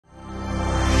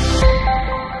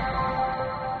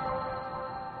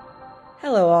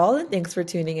Thanks for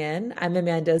tuning in. I'm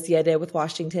Amanda Ziadeh with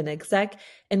WashingtonExec,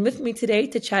 and with me today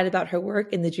to chat about her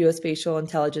work in the geospatial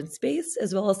intelligence space,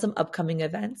 as well as some upcoming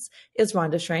events, is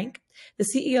Ronda Schrenk, the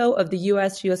CEO of the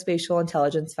US Geospatial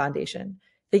Intelligence Foundation.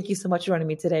 Thank you so much for joining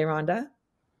me today, Ronda.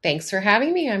 Thanks for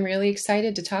having me. I'm really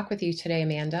excited to talk with you today,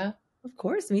 Amanda. Of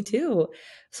course, me too.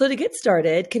 So to get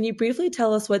started, can you briefly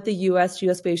tell us what the US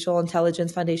Geospatial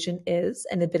Intelligence Foundation is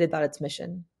and a bit about its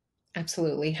mission?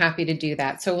 Absolutely. Happy to do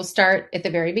that. So we'll start at the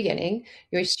very beginning.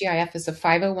 USGIF is a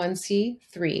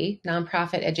 501c3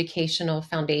 nonprofit educational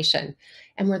foundation,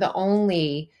 and we're the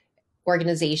only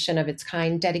organization of its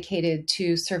kind dedicated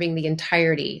to serving the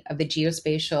entirety of the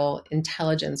geospatial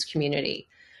intelligence community.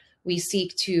 We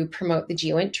seek to promote the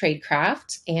GEOINT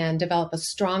tradecraft and develop a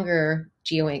stronger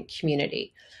GEOINT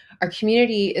community. Our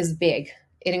community is big.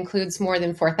 It includes more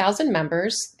than 4,000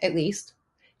 members, at least,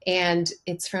 and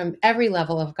it's from every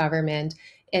level of government,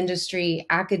 industry,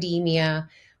 academia,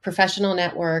 professional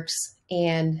networks,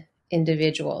 and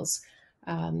individuals.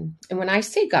 And when I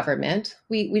say government,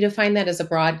 we define that as a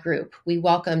broad group. We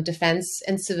welcome defense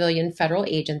and civilian federal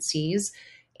agencies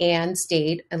and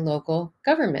state and local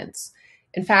governments.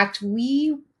 In fact,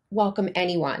 we welcome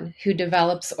anyone who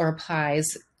develops or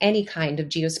applies any kind of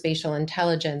geospatial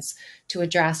intelligence to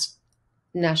address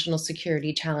national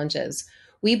security challenges.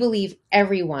 We believe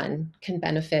everyone can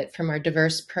benefit from our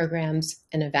diverse programs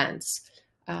and events.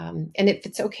 And if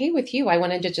it's okay with you, I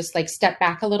wanted to just step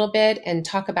back a little bit and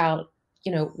talk about,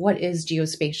 what is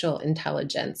geospatial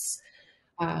intelligence?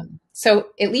 So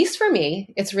at least for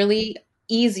me, it's really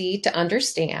easy to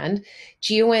understand.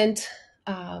 GEOINT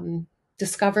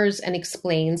discovers and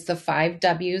explains the 5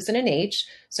 W's and an H.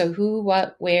 So who,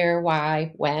 what, where,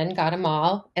 why, when, got them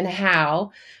all, and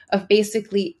how of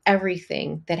basically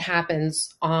everything that happens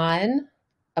on,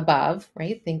 above,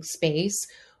 right? Think space,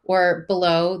 or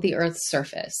below the Earth's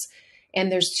surface.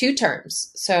 And there's 2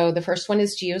 terms. So the first one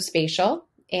is geospatial,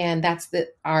 and that's the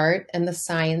art and the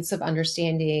science of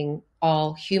understanding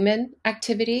all human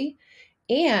activity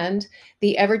and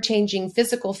the ever-changing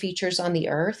physical features on the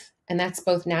Earth, and that's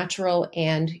both natural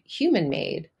and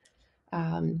human-made.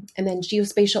 And then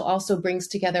geospatial also brings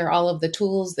together all of the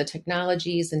tools, the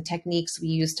technologies, and techniques we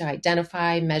use to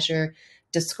identify, measure,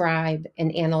 describe,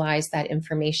 and analyze that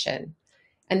information.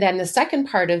 And then the second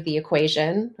part of the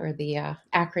equation, or the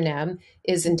acronym,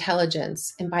 is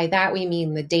intelligence. And by that we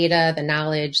mean the data, the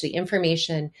knowledge, the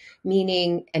information,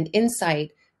 meaning, and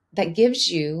insight that gives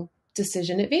you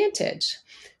decision advantage.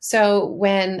 So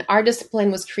when our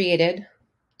discipline was created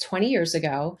 20 years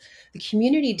ago, the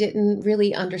community didn't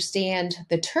really understand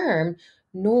the term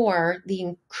nor the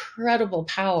incredible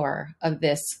power of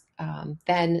this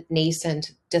then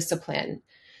nascent discipline.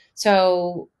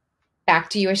 So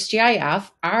back to USGIF,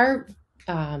 our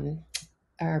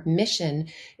mission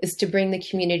is to bring the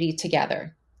community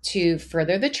together to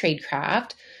further the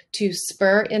tradecraft, to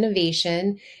spur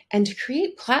innovation, and to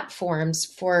create platforms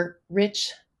for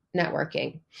rich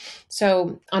networking.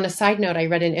 So on a side note, I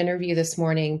read an interview this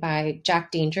morning by Jack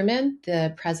Dangerman,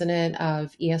 the president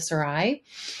of ESRI,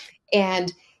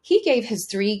 and he gave his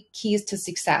 3 keys to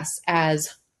success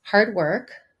as hard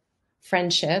work,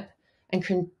 friendship,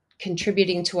 and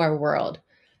contributing to our world.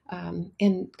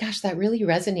 And gosh, that really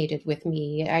resonated with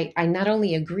me. I not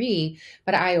only agree,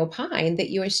 but I opine that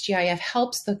USGIF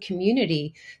helps the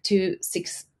community to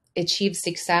achieve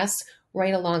success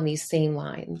right along these same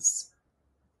lines.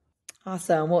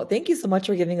 Awesome. Well, thank you so much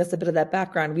for giving us a bit of that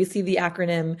background. We see the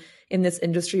acronym in this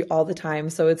industry all the time,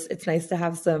 so it's nice to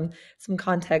have some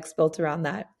context built around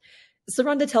that. So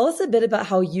Rhonda, tell us a bit about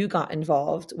how you got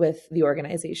involved with the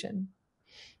organization.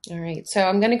 All right. So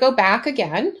I'm going to go back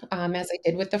again, as I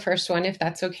did with the first one, if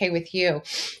that's okay with you.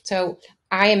 So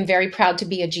I am very proud to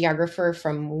be a geographer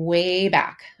from way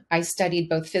back. I studied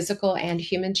both physical and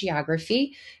human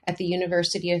geography at the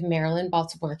University of Maryland,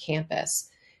 Baltimore campus.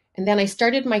 And then I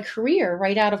started my career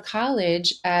right out of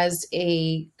college as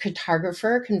a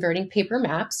cartographer, converting paper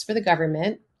maps for the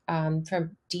government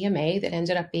from DMA that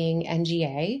ended up being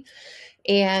NGA,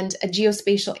 and a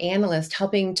geospatial analyst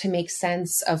helping to make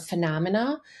sense of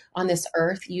phenomena on this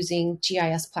earth using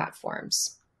GIS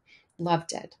platforms.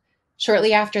 Loved it.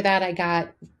 Shortly after that, I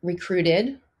got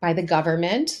recruited by the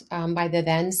government, by the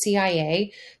then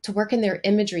CIA, to work in their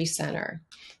imagery center.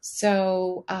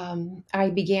 So I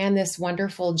began this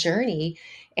wonderful journey.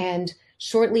 And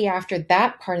shortly after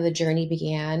that part of the journey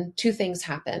began, 2 things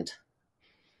happened.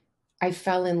 I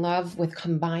fell in love with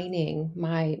combining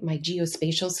my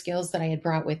geospatial skills that I had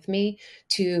brought with me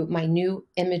to my new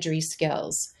imagery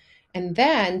skills. And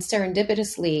then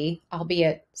serendipitously,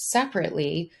 albeit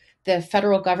separately, the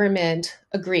federal government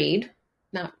agreed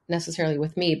not necessarily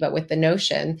with me, but with the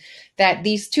notion that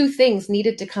these two things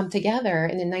needed to come together.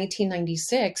 And in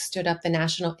 1996 stood up the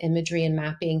National Imagery and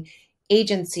Mapping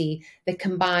Agency that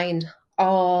combined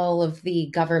all of the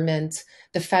government,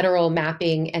 the federal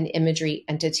mapping and imagery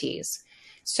entities.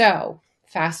 So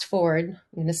fast forward,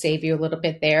 I'm going to save you a little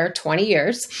bit there, 20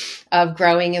 years of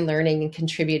growing and learning and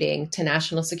contributing to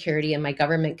national security in my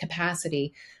government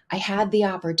capacity. I had the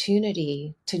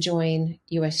opportunity to join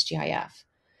USGIF.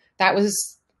 That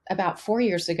was about 4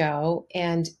 years ago.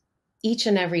 And each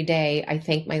and every day, I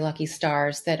thank my lucky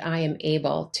stars that I am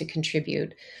able to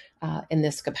contribute in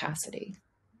this capacity.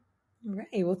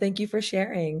 Right. Well, thank you for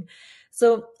sharing.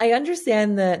 So I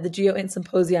understand that the GEOINT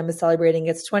Symposium is celebrating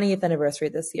its 20th anniversary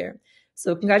this year.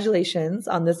 So congratulations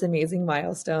on this amazing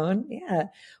milestone. Yeah.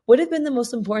 What have been the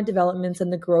most important developments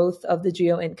in the growth of the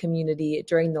GEOINT community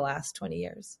during the last 20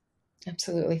 years?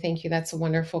 Absolutely. Thank you. That's a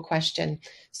wonderful question.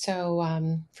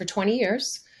 So for 20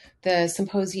 years, the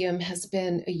symposium has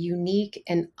been a unique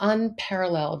and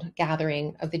unparalleled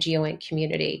gathering of the GEOINT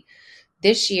community.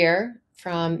 This year,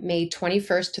 from May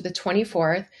 21st to the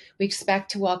 24th, we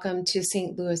expect to welcome to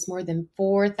St. Louis more than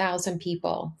 4,000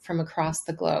 people from across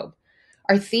the globe.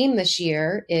 Our theme this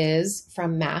year is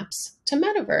From Maps to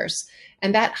Metaverse,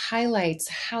 and that highlights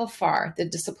how far the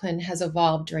discipline has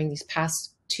evolved during these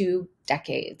past 2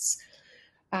 decades.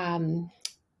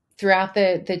 Throughout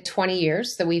the 20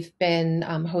 years that we've been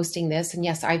hosting this, and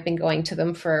yes, I've been going to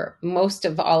them for most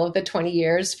of all of the 20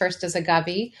 years, first as a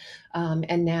Govey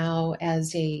and now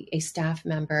as a staff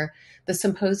member, the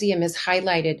symposium has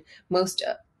highlighted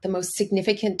the most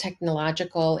significant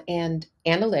technological and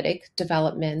analytic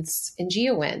developments in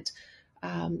GEOINT.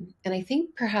 And I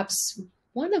think perhaps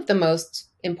one of the most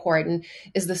important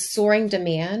is the soaring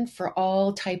demand for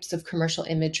all types of commercial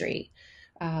imagery.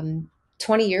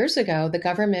 20 years ago, the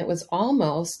government was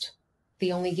almost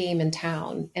the only game in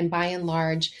town, and by and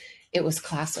large, it was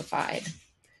classified.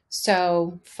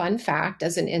 So, fun fact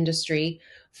as an industry,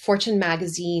 Fortune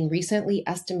magazine recently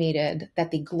estimated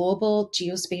that the global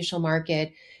geospatial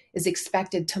market is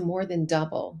expected to more than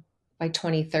double by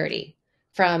 2030,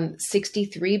 from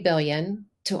 63 billion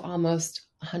to almost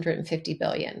 150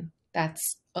 billion.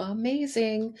 That's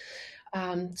amazing.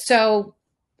 So,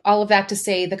 all of that to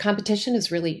say, the competition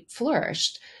has really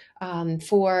flourished.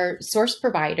 For source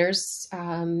providers,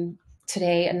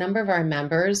 today, a number of our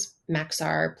members,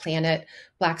 Maxar, Planet,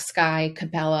 Black Sky,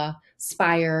 Cabela,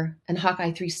 Spire, and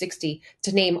Hawkeye 360,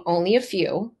 to name only a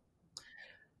few,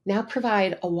 now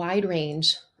provide a wide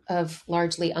range of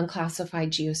largely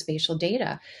unclassified geospatial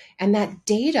data. And that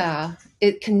data,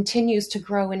 it continues to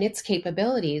grow in its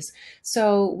capabilities.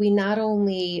 So we not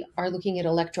only are looking at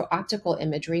electro-optical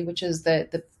imagery, which is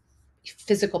the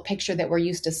physical picture that we're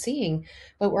used to seeing,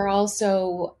 but we're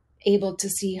also able to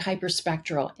see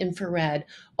hyperspectral, infrared,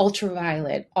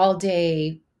 ultraviolet, all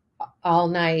day, all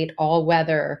night, all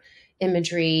weather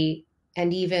imagery,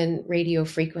 and even radio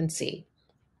frequency.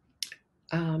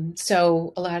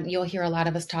 So you'll hear a lot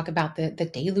of us talk about the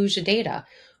deluge of data.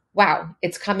 Wow,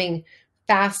 it's coming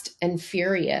fast and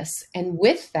furious. And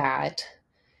with that,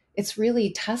 it's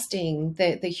really testing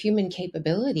the human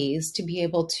capabilities to be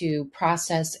able to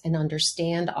process and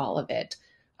understand all of it.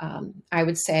 I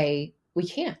would say we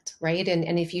can't, right?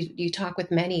 And if you talk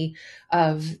with many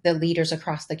of the leaders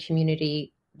across the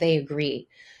community, they agree.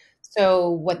 So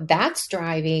what that's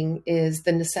driving is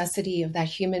the necessity of that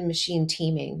human machine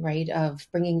teaming, right? Of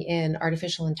bringing in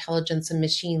artificial intelligence and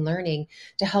machine learning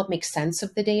to help make sense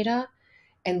of the data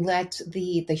and let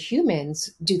the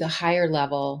humans do the higher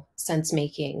level sense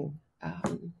making.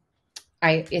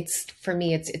 It's for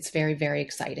me, it's very, very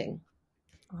exciting.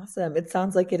 Awesome. It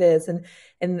sounds like it is.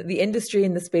 And the industry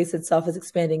and the space itself is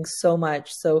expanding so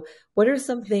much. So what are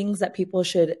some things that people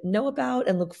should know about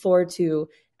and look forward to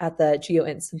at the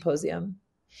GEOINT Symposium?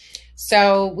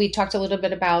 So we talked a little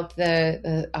bit about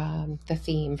the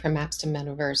theme from Maps to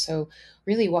Metaverse. So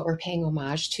really, what we're paying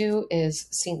homage to is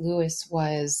St. Louis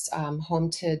was home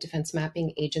to Defense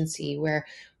Mapping Agency, where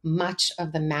much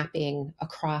of the mapping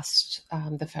across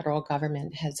the federal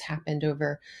government has happened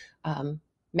over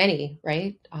many,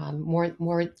 right?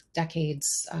 More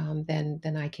decades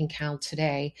than I can count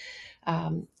today.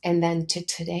 And then to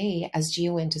today, as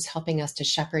GEOINT is helping us to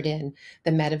shepherd in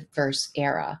the metaverse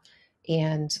era.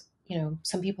 And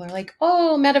some people are like,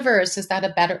 "Oh, metaverse, is that a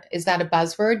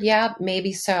buzzword?" Yeah,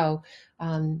 maybe so.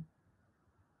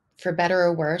 For better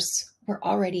or worse, we're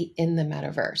already in the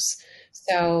metaverse.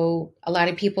 So a lot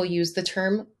of people use the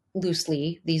term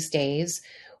loosely these days.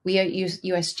 We at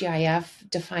USGIF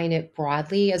define it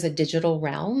broadly as a digital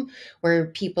realm where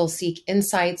people seek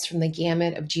insights from the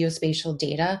gamut of geospatial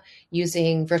data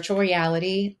using virtual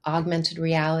reality, augmented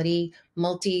reality,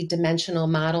 multi-dimensional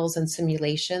models and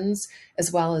simulations,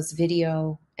 as well as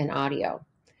video and audio.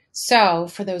 So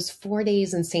for those 4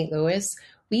 days in St. Louis,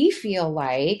 we feel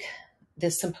like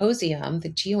this symposium, the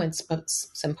GEOINT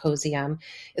Symposium,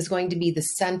 is going to be the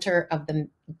center of the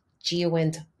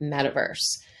GEOINT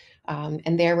Metaverse.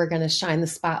 And there we're going to shine the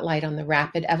spotlight on the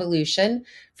rapid evolution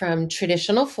from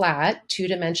traditional flat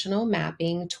two-dimensional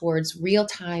mapping towards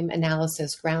real-time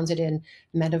analysis grounded in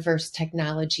metaverse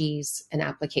technologies and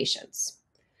applications.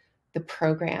 The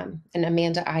program, and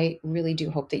Amanda, I really do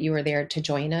hope that you are there to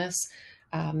join us.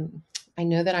 I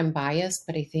know that I'm biased,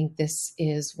 but I think this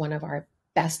is one of our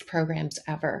best programs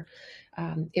ever.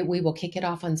 We will kick it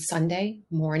off on Sunday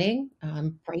morning,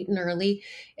 bright and early,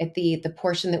 at the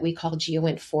portion that we call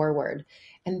GEOINT Forward.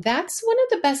 And that's one of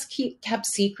the best kept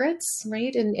secrets,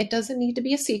 right? And it doesn't need to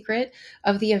be a secret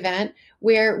of the event,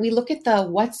 where we look at the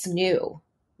what's new,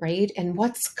 right? And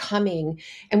what's coming.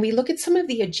 And we look at some of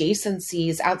the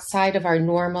adjacencies outside of our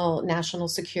normal national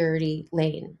security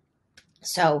lane.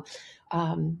 So,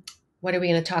 what are we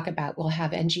going to talk about? We'll have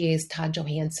NGA's Todd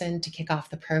Johansson to kick off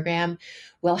the program.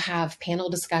 We'll have panel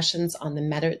discussions on the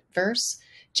metaverse,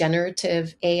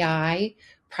 generative AI,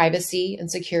 privacy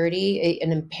and security,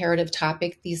 an imperative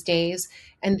topic these days.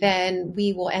 And then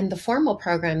we will end the formal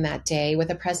program that day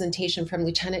with a presentation from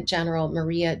Lieutenant General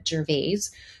Maria Gervais,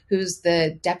 who's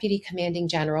the Deputy Commanding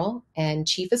General and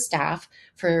Chief of Staff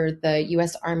for the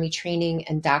U.S. Army Training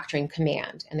and Doctrine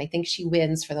Command. And I think she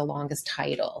wins for the longest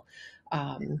title.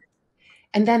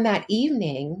 And then that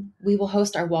evening, we will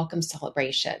host our welcome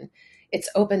celebration. It's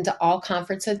open to all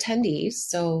conference attendees,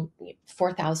 so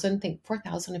 4,000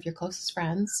 of your closest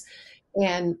friends,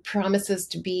 and promises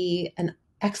to be an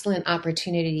excellent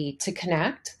opportunity to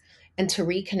connect and to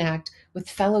reconnect with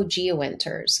fellow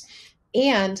GeoInters.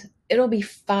 And it'll be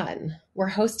fun. We're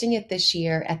hosting it this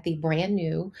year at the brand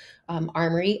new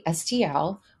Armory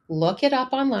STL. Look it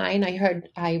up online.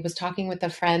 I was talking with a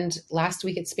friend last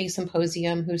week at Space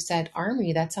Symposium who said,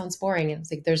 Armory, that sounds boring. And I was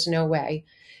like, there's no way.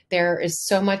 There is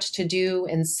so much to do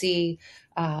and see.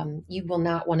 You will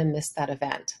not want to miss that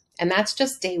event. And that's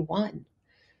just day one.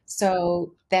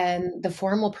 So then the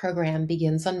formal program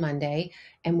begins on Monday,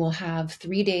 and we'll have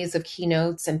 3 days of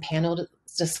keynotes and panel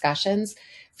discussions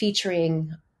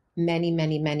featuring many,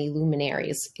 many, many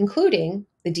luminaries, including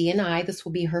the DNI. This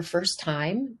will be her first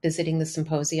time visiting the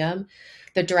symposium.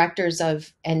 The directors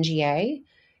of NGA,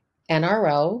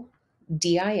 NRO,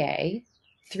 DIA,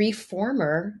 3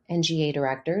 former NGA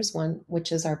directors, one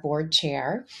which is our board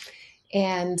chair,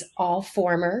 and all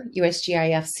former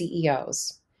USGIF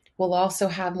CEOs. We'll also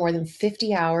have more than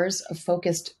 50 hours of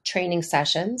focused training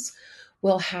sessions.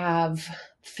 We'll have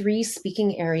 3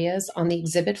 speaking areas on the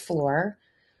exhibit floor,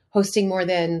 hosting more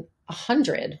than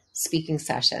 100 speaking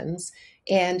sessions.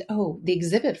 And the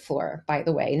exhibit floor, by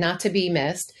the way, not to be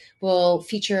missed, will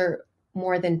feature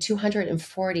more than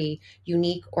 240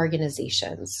 unique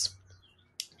organizations.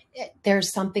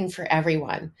 There's something for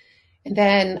everyone. And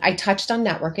then I touched on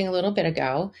networking a little bit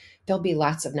ago. There'll be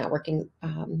lots of networking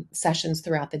sessions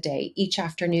throughout the day. Each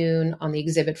afternoon on the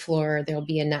exhibit floor, there'll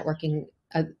be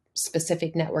a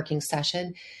specific networking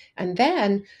session. And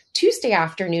then Tuesday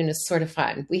afternoon is sort of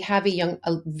fun. We have a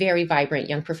very vibrant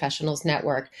young professionals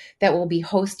network that will be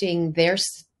hosting their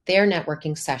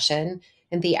networking session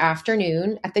in the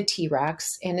afternoon at the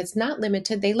T-Rex. And it's not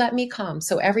limited. They let me come.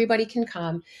 So everybody can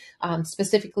come,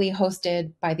 specifically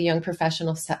hosted by the Young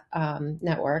Professionals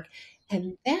Network.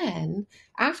 And then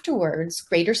afterwards,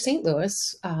 Greater St.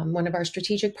 Louis, one of our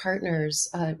strategic partners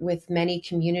with many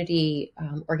community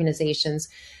organizations,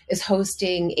 is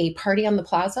hosting a party on the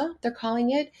plaza, they're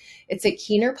calling it. It's at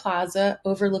Keener Plaza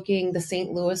overlooking the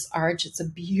St. Louis Arch. It's a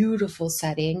beautiful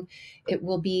setting. It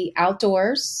will be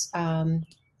outdoors.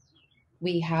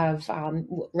 We have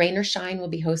Rain or Shine will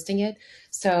be hosting it.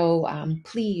 So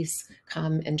please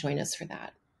come and join us for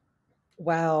that.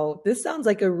 Wow, this sounds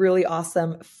like a really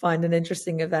awesome, fun, and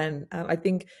interesting event. I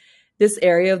think this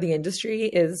area of the industry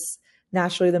is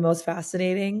naturally the most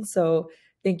fascinating. So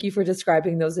thank you for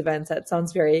describing those events. That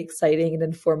sounds very exciting and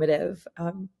informative,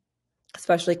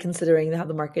 especially considering how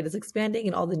the market is expanding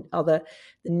and all the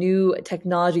new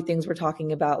technology things we're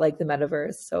talking about, like the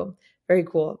metaverse. So very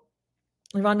cool.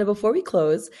 Rhonda, before we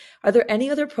close, are there any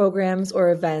other programs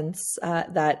or events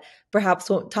that perhaps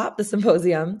won't top the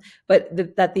symposium, but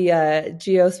that the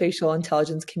geospatial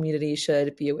intelligence community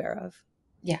should be aware of?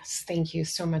 Yes, thank you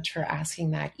so much for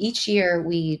asking that. Each year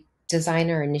we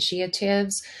designer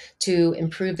initiatives to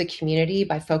improve the community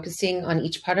by focusing on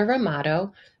each part of our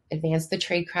motto: advance the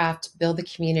tradecraft, build the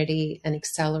community, and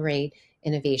accelerate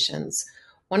innovations.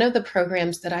 One of the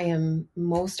programs that I am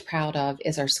most proud of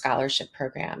is our scholarship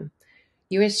program.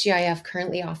 USGIF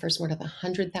currently offers more than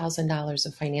 $100,000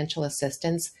 of financial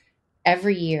assistance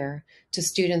every year to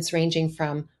students ranging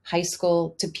from high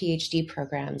school to PhD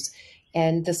programs.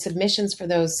 And the submissions for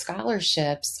those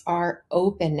scholarships are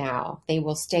open now. They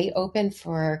will stay open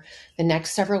for the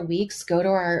next several weeks. Go to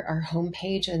our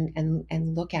homepage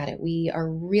and look at it. We are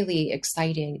really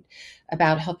excited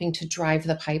about helping to drive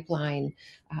the pipeline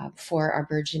for our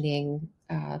burgeoning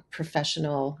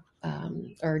professional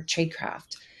or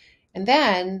tradecraft. And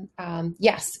then,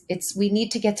 yes, we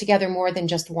need to get together more than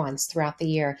just once throughout the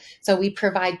year. So we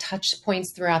provide touch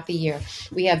points throughout the year.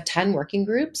 We have 10 working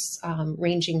groups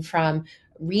ranging from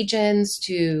regions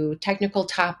to technical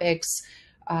topics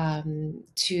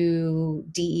to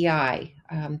DEI.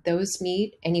 Those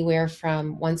meet anywhere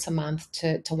from once a month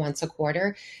to once a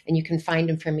quarter, and you can find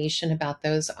information about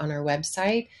those on our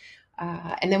website.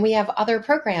 And then we have other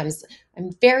programs.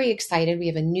 I'm very excited. We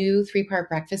have a new 3-part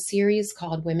breakfast series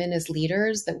called Women as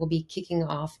Leaders that will be kicking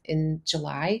off in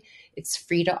July. It's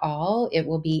free to all. It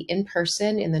will be in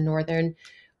person in the Northern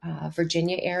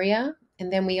Virginia area.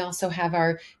 And then we also have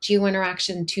our Geo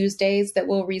Interaction Tuesdays that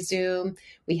will resume.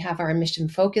 We have our Mission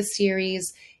Focus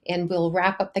series, and we'll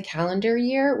wrap up the calendar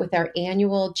year with our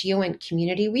annual GEOINT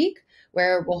Community Week,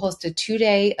 where we'll host a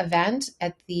 2-day event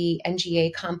at the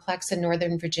NGA complex in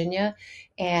Northern Virginia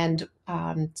and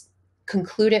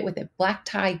conclude it with a black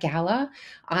tie gala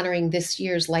honoring this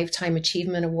year's Lifetime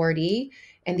Achievement Awardee.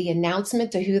 And the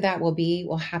announcement to who that will be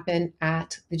will happen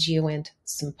at the GEOINT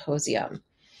Symposium.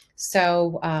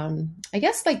 So I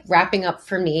guess like wrapping up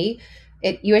for me,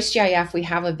 at USGIF, we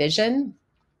have a vision.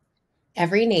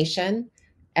 Every nation,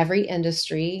 every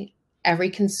industry, every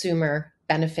consumer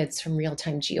benefits from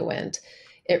real-time GEOINT.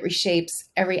 It reshapes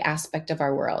every aspect of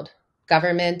our world: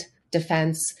 government,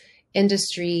 defense,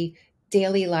 industry,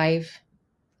 daily life,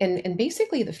 and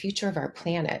basically the future of our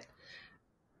planet.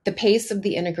 The pace of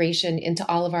the integration into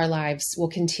all of our lives will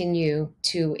continue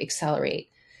to accelerate.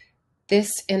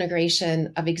 This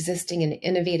integration of existing and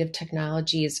innovative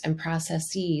technologies and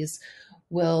processes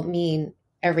will mean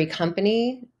every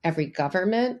company, every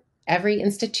government, every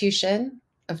institution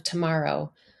of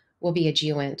tomorrow will be a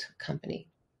GEOINT company.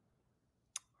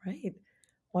 Right.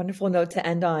 Wonderful note to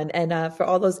end on. And for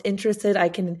all those interested,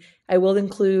 I will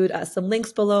include some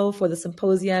links below for the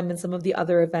symposium and some of the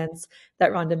other events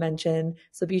that Rhonda mentioned.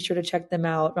 So be sure to check them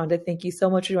out. Rhonda, thank you so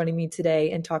much for joining me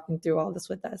today and talking through all this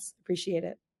with us. Appreciate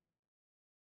it.